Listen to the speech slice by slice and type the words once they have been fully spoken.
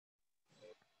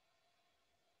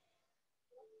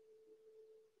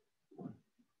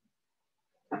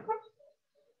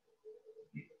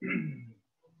Hi,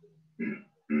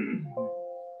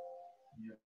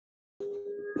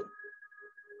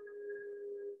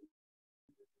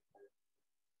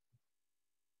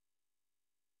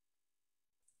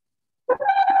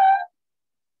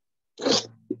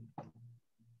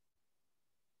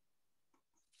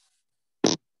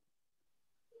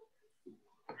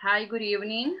 good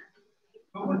evening.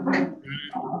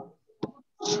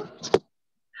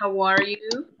 How are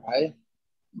you? Hi.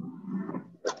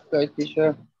 Good,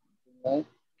 teacher. Hi.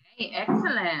 Hey,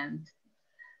 excellent.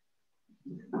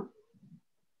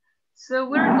 So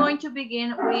we're going to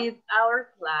begin with our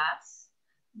class.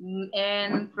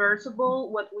 And first of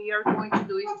all, what we are going to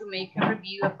do is to make a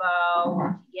review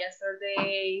about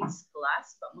yesterday's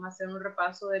class. Vamos a hacer un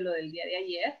repaso de lo del día de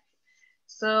ayer.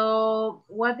 So,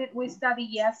 what did we study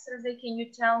yesterday? Can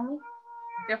you tell me?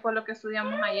 ¿Qué fue lo que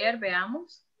estudiamos ayer?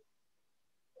 Veamos.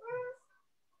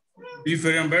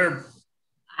 Different verb.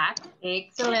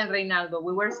 Excellent, Reynaldo.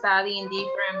 We were studying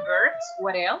different verbs.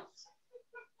 What else?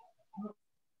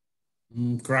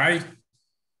 Cry.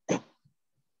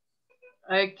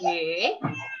 Okay.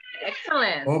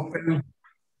 Excellent.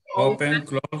 Open,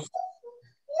 close.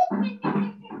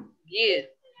 Good.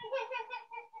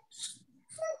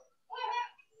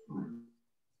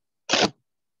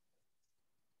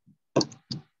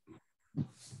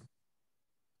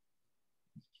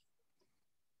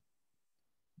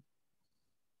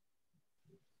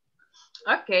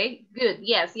 Okay, good.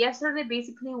 Yes, yesterday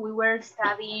basically we were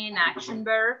studying action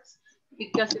verbs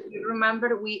because if you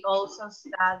remember, we also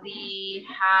study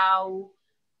how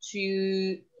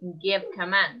to give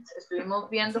commands. Estuvimos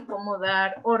viendo cómo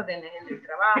dar órdenes en el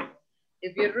trabajo.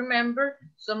 If you remember,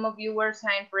 some of you were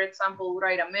saying, for example,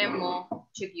 write a memo,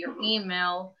 check your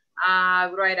email,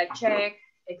 write a check,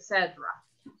 etc.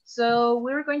 So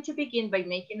we're going to begin by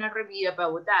making a review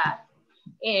about that.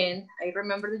 And I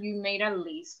remember that you made a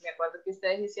list. Me acuerdo que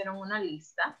ustedes hicieron una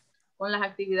lista con las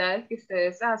actividades que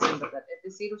ustedes hacen, ¿verdad? Es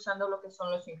decir, usando lo que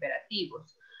son los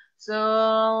imperativos.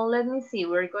 So, let me see.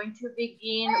 We're going to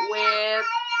begin with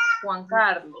Juan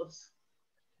Carlos.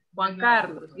 Juan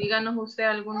Carlos, díganos usted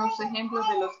algunos ejemplos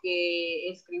de los que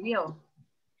escribió.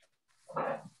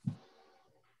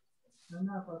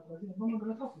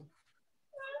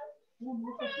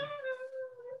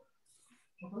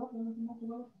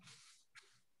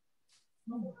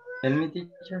 Tell me,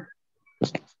 teacher.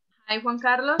 Hi, Juan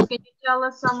Carlos. Can you tell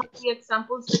us some of the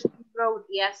examples that you wrote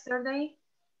yesterday?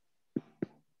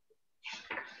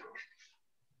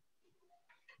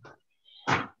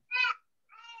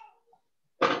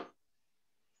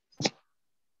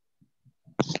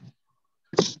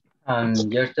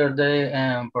 Yesterday,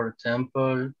 for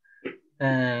example,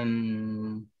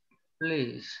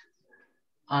 please,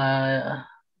 tell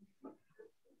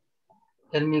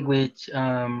me which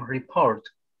report.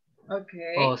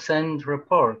 Okay. Or send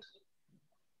report.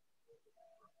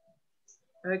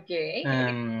 Okay.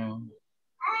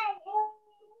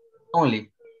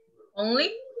 Only.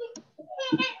 Only?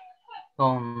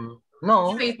 No.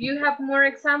 If you have more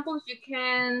examples, you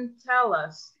can tell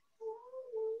us.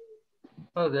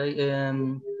 Okay.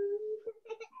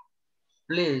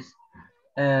 Please.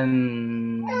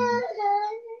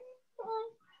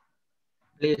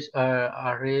 Please.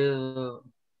 Are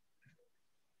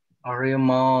you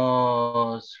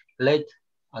most late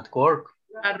at work?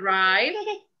 Arrive.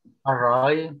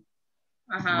 Arrive.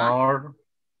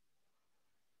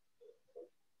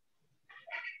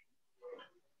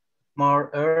 More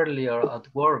earlier at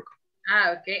work.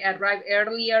 Okay. Arrive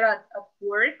earlier at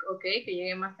work. Okay. Que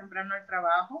llegue más temprano al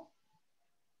trabajo.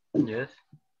 Yes.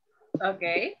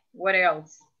 Okay. What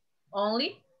else?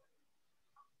 Only?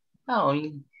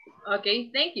 Only. Okay.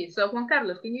 Thank you. So, Juan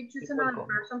Carlos, can you choose another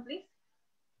person, please?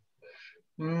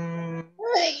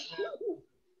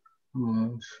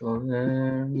 So,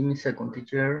 give me a second,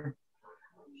 teacher.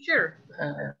 Sure.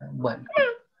 Bueno.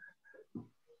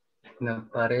 Me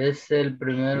aparece lo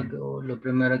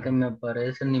primero que me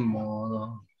aparece, ni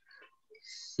modo.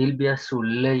 Silvia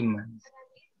Suleiman.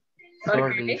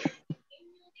 Sorry.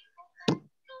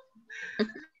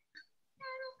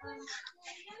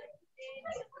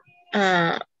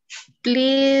 Okay.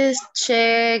 Please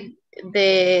check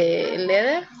the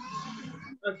letter.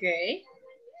 Okay.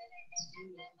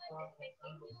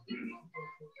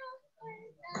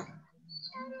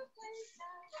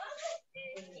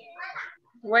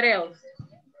 What else?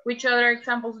 Which other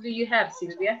examples do you have,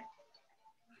 Silvia?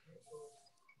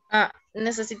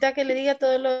 ¿Necesita que le diga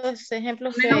todos los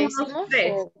ejemplos que Menos hicimos?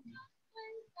 tres.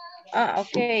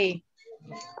 Ok.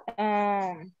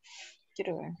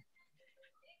 Quiero ver.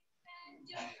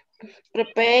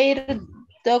 Prepare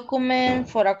document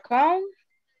for account.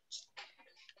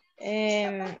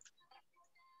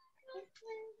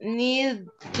 Need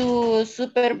to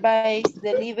supervise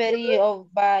delivery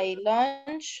of by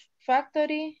lunch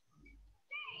factory.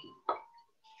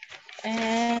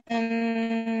 And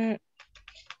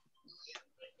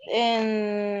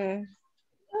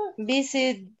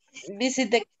visit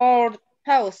the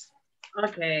courthouse.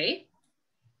 Okay.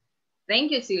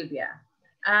 Thank you, Sylvia.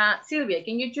 Sylvia,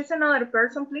 can you choose another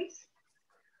person, please?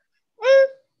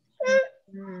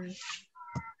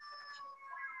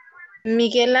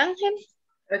 Miguel Ángel.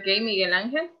 Okay, Miguel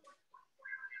Ángel.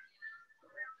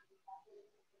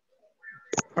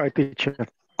 Ay, teacher.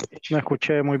 No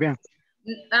escuché muy bien.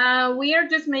 We are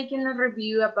just making a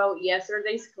review about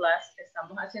yesterday's class.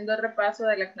 Estamos haciendo el repaso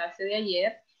de la clase de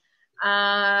ayer.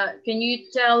 Can you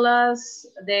tell us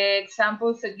the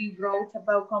examples that you wrote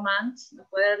about commands? ¿Me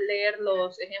puedes leer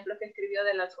los ejemplos que escribió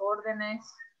de las órdenes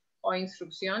o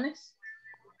instrucciones?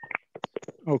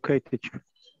 Okay, teacher.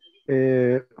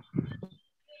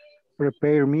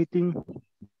 Prepare meeting,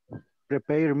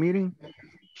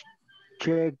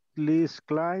 checklist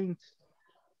clients,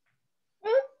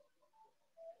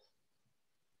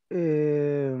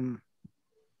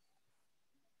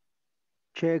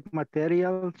 check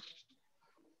materials,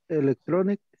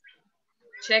 electronic.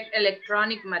 Check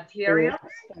electronic materials.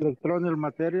 Electronic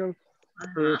materials.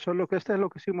 Solo que este es lo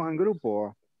que hicimos en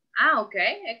grupo. Ok,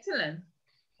 excellent.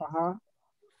 Ajá.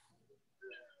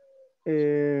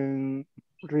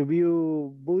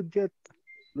 Review budget.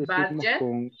 Budget.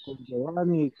 Con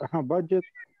Giovanni. Ajá, budget.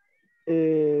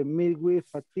 Meet with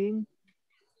a team.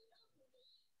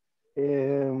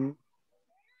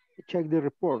 Check the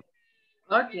report.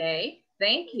 Okay,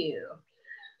 thank you.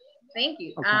 Thank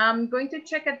you. Okay. I'm going to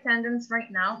check attendance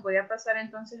right now. Voy a pasar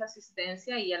entonces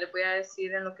asistencia y ya le voy a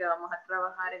decir en lo que vamos a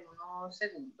trabajar en unos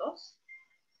segundos.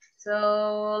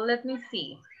 So, let me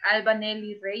see.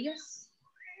 Albanelli Reyes.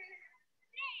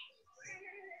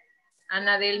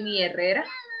 Ana Delmi Herrera.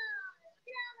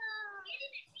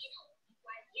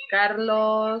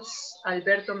 Carlos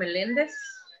Alberto Meléndez.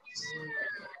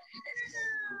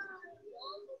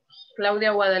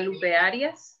 Claudia Guadalupe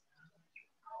Arias.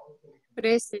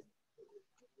 Present.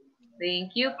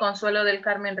 Thank you. Consuelo del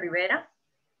Carmen Rivera.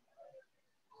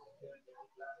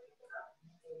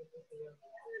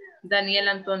 Daniel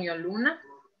Antonio Luna.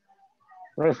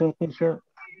 Present, teacher.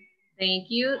 Thank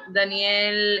you.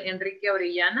 Daniel Enrique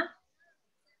Orellana.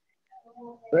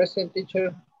 Present,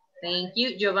 teacher. Thank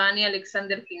you. Giovanni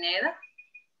Alexander Pineda.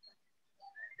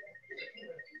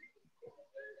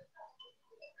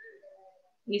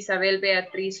 Isabel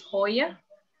Beatriz Joya.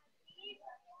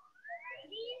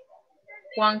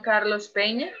 Juan Carlos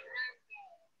Peña.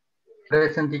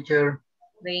 Present, teacher.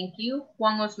 Thank you.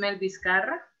 Juan Osmel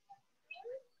Vizcarra.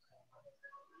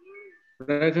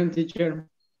 Present, teacher.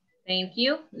 Thank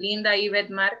you. Linda Ivette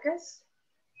Márquez.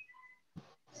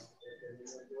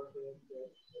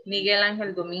 Miguel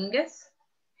Ángel Domínguez.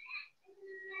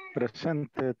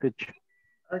 Presente, teacher.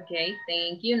 Okay,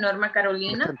 thank you. Norma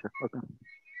Carolina. Presente, okay.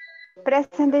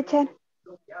 Present, teacher.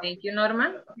 Thank you,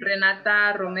 Norma.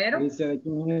 Renata Romero. Dice, ¿de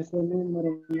quién es ese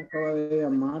número? Me acaba de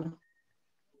llamar.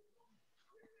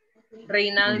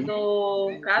 Reinaldo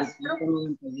Castro.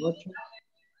 98,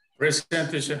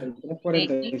 Present, teacher.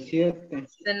 347.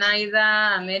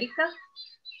 Zenaida América.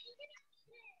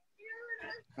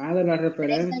 De la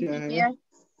referencia.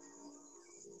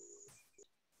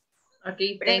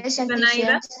 Okay, thank you,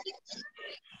 Zenaida.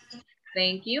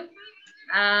 Thank you.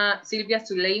 Silvia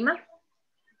Zuleima.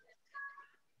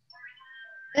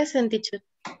 Present, teacher.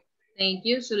 Thank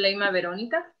you. Zuleima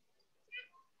Verónica.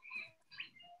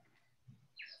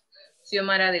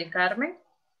 Xiomara del Carmen.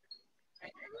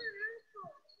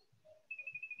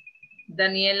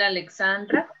 Daniela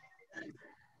Alexandra.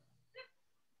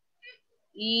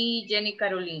 Y Jenny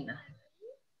Carolina.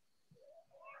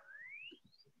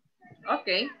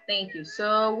 Okay, thank you.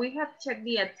 So we have checked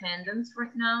the attendance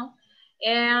right now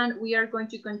and we are going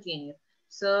to continue.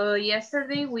 So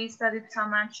yesterday we studied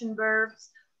some action verbs.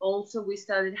 Also, we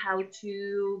studied how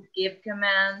to give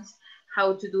commands,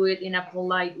 how to do it in a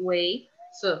polite way.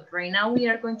 So right now we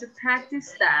are going to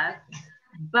practice that,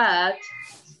 but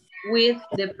with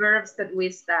the verbs that we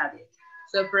studied.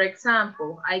 So for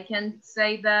example, I can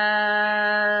say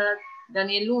that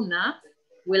Daniel Luna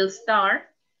will start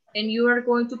and you are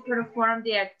going to perform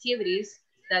the activities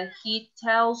that he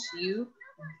tells you,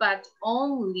 but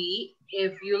only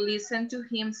if you listen to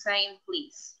him saying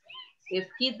please. If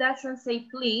he doesn't say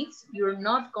please, you're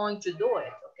not going to do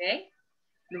it, okay?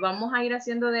 Lo vamos a ir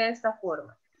haciendo de esta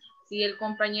forma. Si el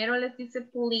compañero les dice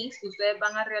please, ustedes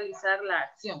van a realizar la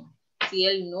acción. Si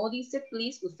él no dice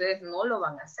please, ustedes no lo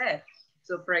van a hacer.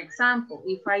 So, for example,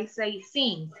 if I say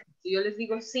sing, si yo les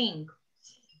digo sing,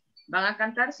 ¿van a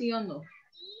cantar sí o no?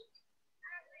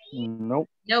 No.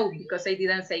 No, because I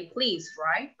didn't say please,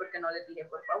 right? Porque no les dije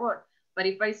por favor. But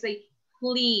if I say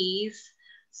please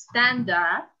stand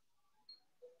up,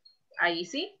 ahí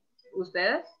sí,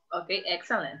 ustedes, okay,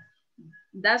 excellent.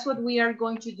 That's what we are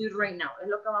going to do right now. Es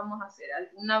lo que vamos a hacer.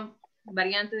 Una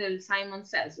variante del Simon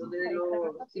Says, o de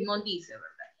lo Simón dice, ¿verdad?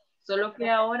 Solo que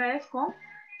ahora es con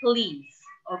please,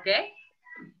 okay?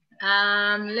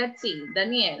 Let's see,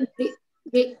 Daniel.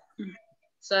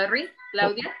 Sorry,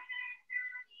 Claudia.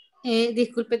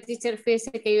 Disculpe, teacher,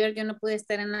 fíjese que yo no pude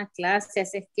estar en la clase,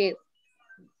 así es que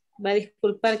va a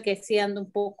disculpar que sí ando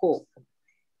un poco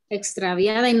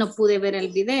extraviada y no pude ver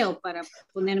el video para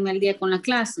ponerme al día con la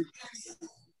clase.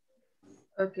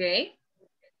 Okay.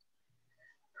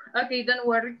 Okay, don't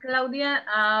worry, Claudia.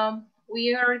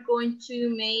 We are going to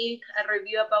make a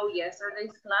review about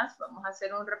yesterday's class. Vamos a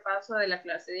hacer un repaso de la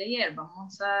clase de ayer.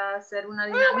 Vamos a hacer una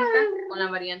dinámica con la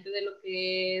variante de lo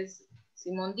que es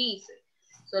Simón dice.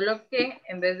 Solo que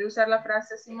en vez de usar la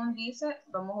frase Simón dice,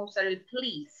 vamos a usar el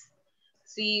please.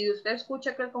 Si usted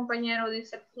escucha que el compañero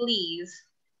dice please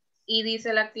y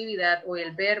dice la actividad o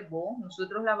el verbo,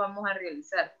 nosotros la vamos a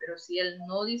realizar. Pero si él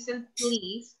no dice el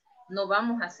please, no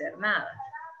vamos a hacer nada.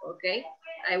 ¿Ok?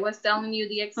 I was telling you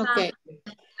the example. Okay.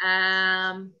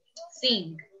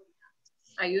 Sing.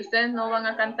 Ahí ustedes no van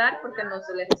a cantar porque no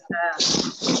se les está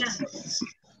enseñando.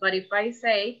 But if I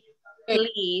say,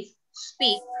 please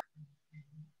speak.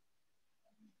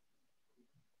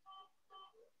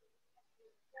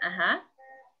 Ajá.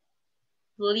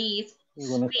 Please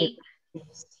speak.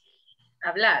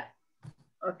 Hablar.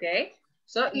 Okay.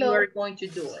 So you are going to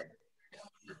do it.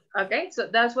 Okay. So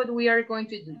that's what we are going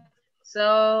to do.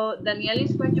 So Daniel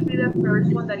is going to be the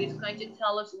first one that is going to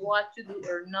tell us what to do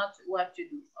or not what to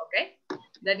do. Okay.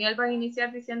 Daniel va a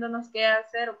iniciar diciéndonos qué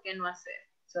hacer o qué no hacer.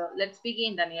 So let's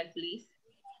begin, Daniel, please.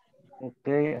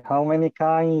 Okay. How many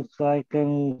times I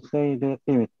can say the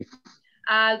activities?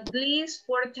 At least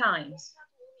 4 times.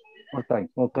 4 times.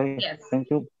 Okay. Yes. Thank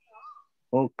you.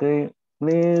 Okay.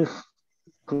 Please.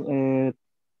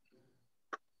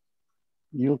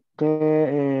 You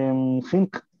can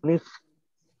think, please.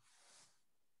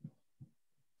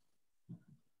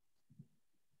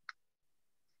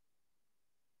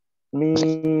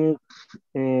 Please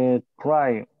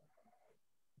try.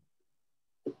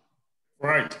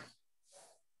 Right.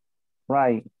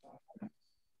 Right.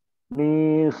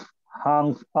 Please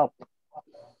hands up.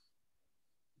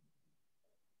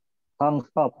 Hands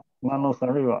up. Manos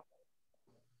arriba.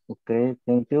 Okay,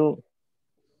 thank you.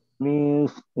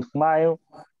 Please smile.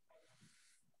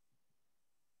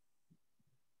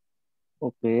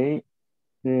 Okay.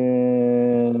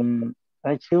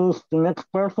 I choose the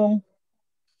next person.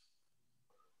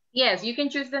 Yes, you can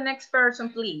choose the next person,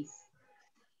 please.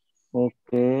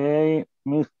 Okay,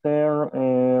 Mr.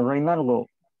 Reynaldo.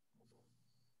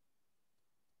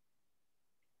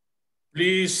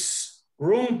 Please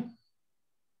room.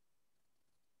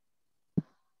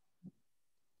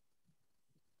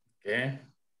 Okay.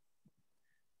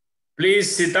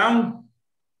 Please sit down.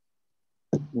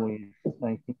 Please,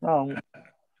 I sit down.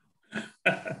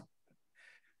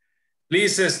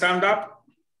 Please stand up.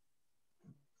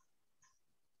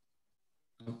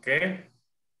 Okay.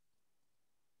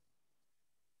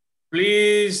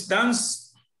 Please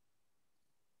dance.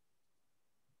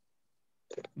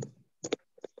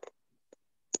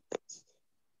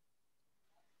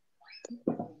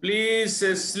 Please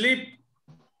sleep.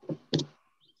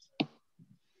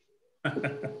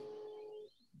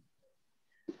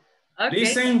 Okay.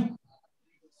 Listen.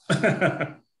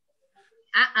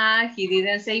 He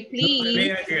didn't say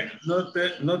please.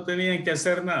 No tenían que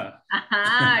hacer nada.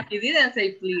 He didn't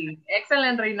say please.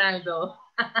 Excellent, Reynaldo.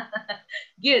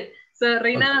 Good. So,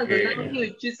 Reynaldo, Okay. now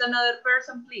you choose another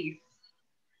person, please.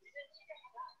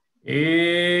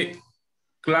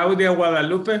 Claudia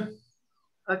Guadalupe.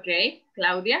 Okay,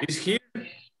 Claudia. Is here.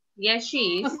 Yes,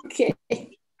 she is. Okay.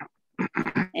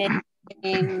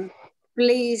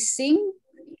 Please sing.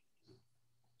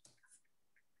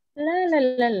 La la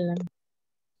la la.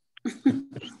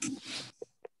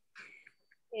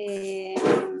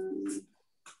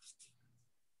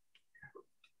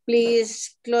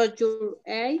 Please close your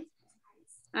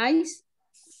eyes.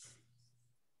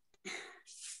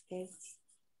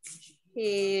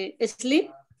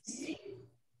 Sleep.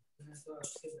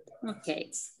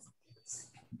 Okay.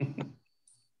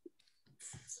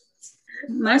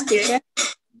 Okay.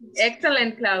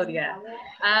 Excellent, Claudia.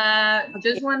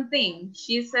 Just one thing.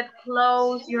 She said,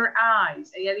 close your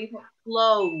eyes. Ella dijo,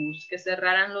 close, que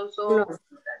cerraran los ojos.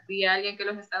 Vi a alguien que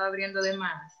los estaba abriendo de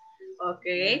más.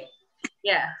 Okay.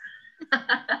 Yeah.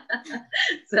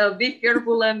 So be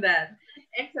careful on that.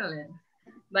 Excellent.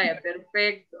 Vaya,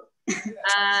 perfecto.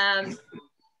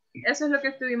 Eso es lo que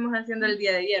estuvimos haciendo el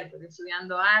día de ayer, pues,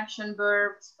 estudiando action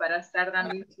verbs para estar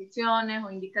dando instrucciones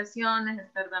o indicaciones,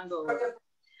 estar dando...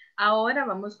 Ahora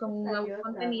vamos con un nuevo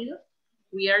contenido.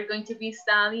 We are going to be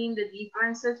studying the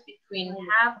differences between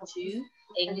have to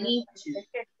and need to.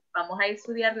 Vamos a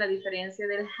estudiar la diferencia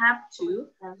del have to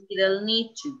y del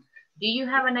need to. Do you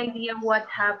have an idea what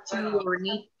have to or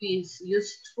need to is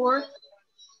used for?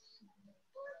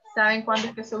 ¿Saben cuándo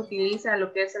es que se utiliza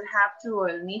lo que es el have to o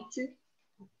el need to?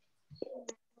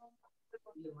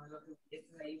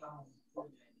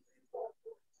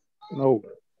 No.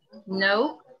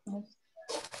 No?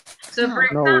 So for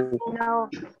example, No.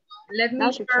 let me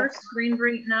No, share screen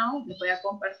right now. Les voy a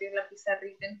compartir la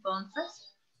pizarrita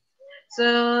entonces.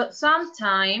 So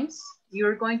sometimes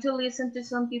you're going to listen to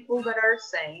some people that are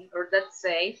saying or that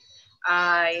say,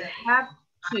 I have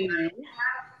to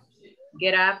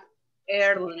get up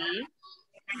early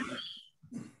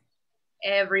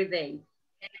every day.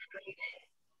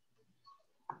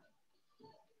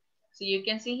 So you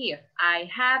can see here, I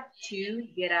have to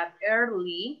get up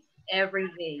early every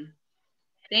day.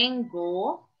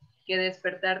 Tengo que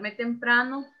despertarme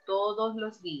temprano todos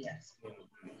los días.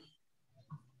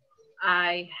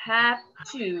 I have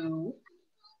to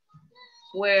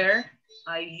wear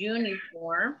a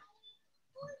uniform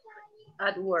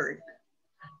at work.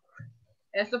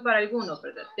 Esto para algunos,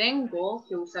 ¿verdad? Tengo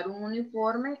que usar un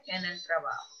uniforme en el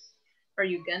trabajo. Or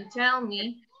you can tell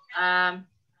me,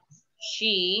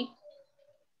 she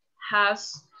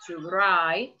has to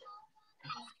write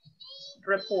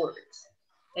reports.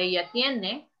 Ella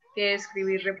tiene que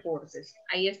escribir reportes.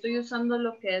 Ahí estoy usando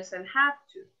lo que es el have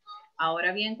to.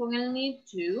 Ahora bien, con el need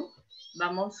to,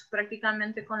 vamos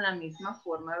prácticamente con la misma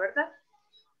forma, ¿verdad?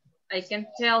 I can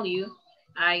tell you,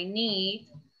 I need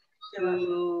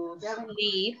to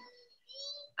sleep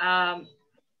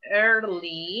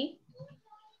early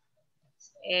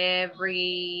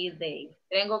every day.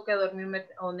 Tengo que dormirme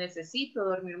o necesito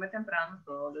dormirme temprano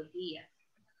todos los días.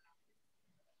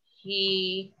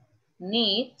 He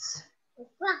needs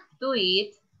to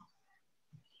eat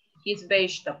his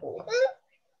vegetables.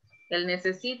 Él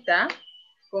necesita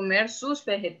comer sus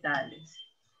vegetales.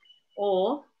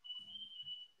 O,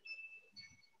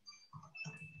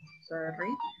 sorry,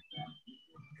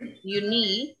 you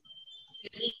need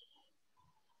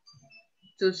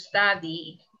to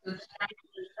study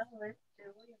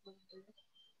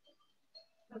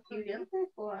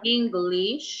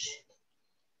English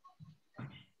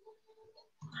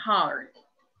hard.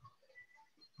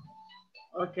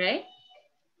 Okay.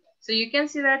 So you can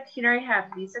see that here I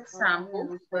have this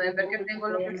example. Pueden ver que tengo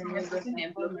lo que son estos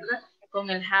ejemplos, ¿verdad?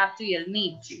 Con el have to y el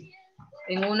need to.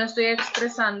 En uno estoy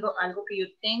expresando algo que yo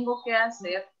tengo que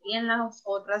hacer y en las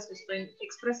otras estoy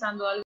expresando algo